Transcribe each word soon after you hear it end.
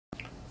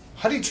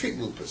How do you treat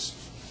lupus?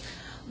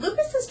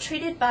 Lupus is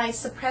treated by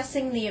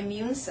suppressing the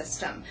immune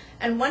system.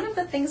 And one of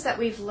the things that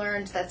we've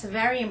learned that's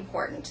very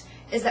important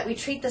is that we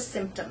treat the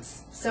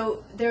symptoms.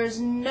 So there's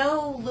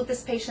no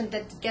lupus patient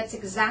that gets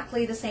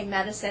exactly the same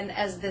medicine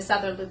as this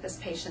other lupus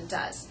patient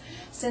does.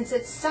 Since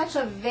it's such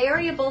a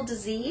variable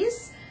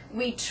disease,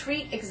 we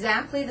treat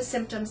exactly the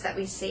symptoms that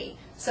we see.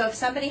 So if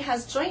somebody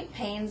has joint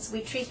pains,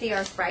 we treat the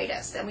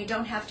arthritis, and we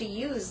don't have to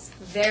use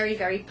very,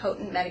 very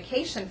potent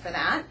medication for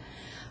that.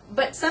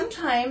 But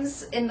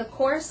sometimes in the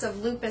course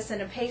of lupus in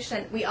a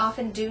patient, we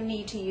often do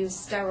need to use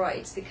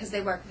steroids because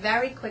they work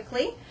very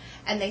quickly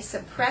and they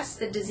suppress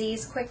the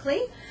disease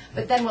quickly.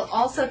 But then we'll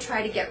also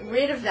try to get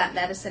rid of that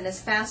medicine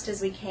as fast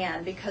as we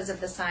can because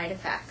of the side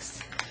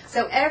effects.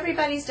 So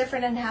everybody's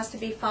different and has to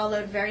be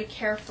followed very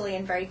carefully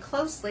and very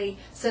closely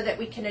so that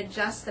we can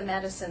adjust the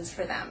medicines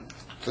for them.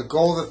 The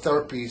goal of the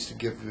therapy is to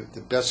give you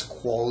the best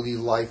quality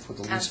life with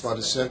the least amount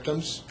of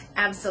symptoms?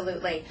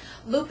 Absolutely.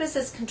 Lupus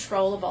is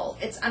controllable.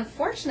 It's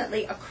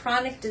unfortunately a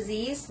chronic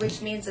disease,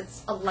 which means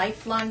it's a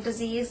lifelong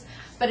disease,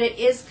 but it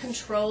is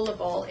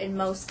controllable in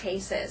most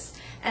cases.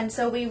 And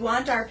so we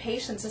want our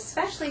patients,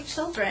 especially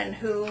children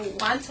who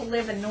want to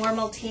live a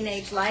normal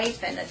teenage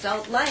life and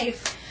adult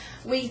life,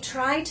 we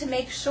try to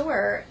make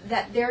sure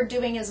that they're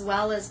doing as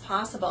well as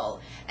possible.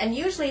 And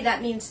usually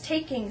that means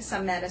taking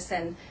some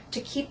medicine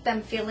to keep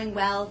them feeling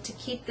well, to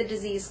keep the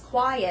disease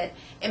quiet.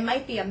 It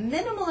might be a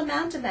minimal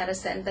amount of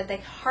medicine that they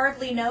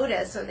hardly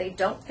notice or they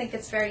don't think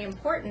it's very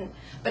important,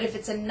 but if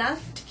it's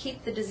enough to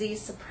keep the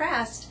disease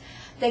suppressed,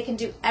 they can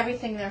do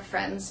everything their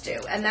friends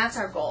do, and that's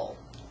our goal.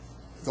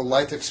 The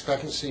life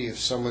expectancy of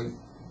someone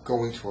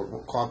going to a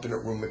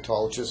competent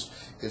rheumatologist,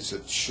 is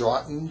it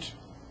shortened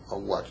or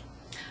what?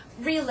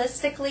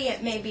 Realistically,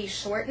 it may be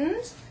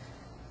shortened.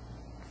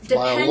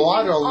 By a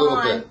lot or a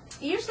little bit?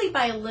 Usually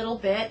by a little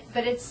bit,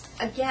 but it's,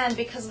 again,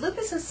 because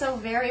lupus is so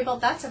variable,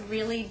 that's a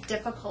really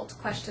difficult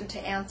question to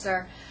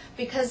answer.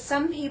 Because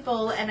some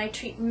people, and I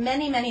treat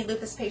many, many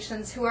lupus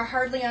patients who are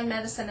hardly on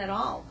medicine at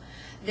all.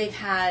 They've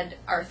had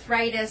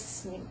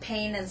arthritis,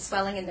 pain and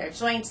swelling in their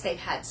joints, they've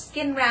had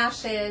skin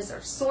rashes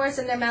or sores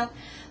in their mouth.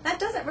 That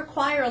doesn't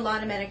require a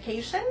lot of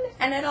medication,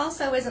 and it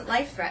also isn't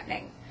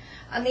life-threatening.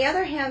 On the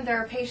other hand, there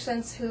are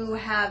patients who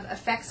have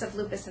effects of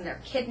lupus in their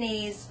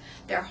kidneys,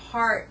 their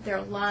heart,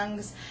 their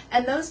lungs,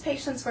 and those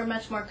patients we're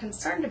much more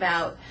concerned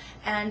about.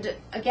 And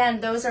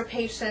again, those are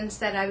patients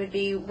that I would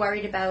be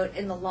worried about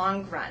in the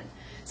long run.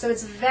 So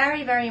it's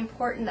very, very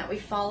important that we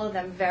follow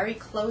them very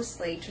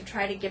closely to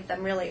try to give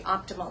them really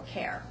optimal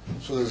care.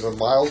 So there's a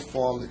mild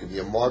form, there could be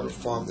a moderate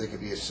form, there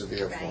could be a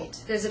severe form.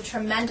 Right. There's a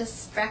tremendous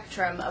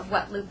spectrum of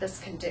what lupus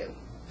can do.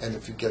 And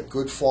if you get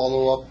good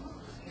follow-up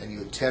and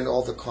you attend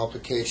all the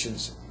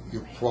complications,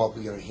 you're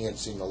probably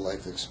enhancing the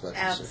life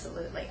expectancy.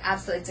 Absolutely.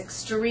 Absolutely. It's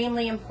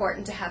extremely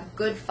important to have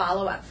good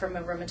follow-up from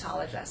a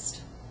rheumatologist.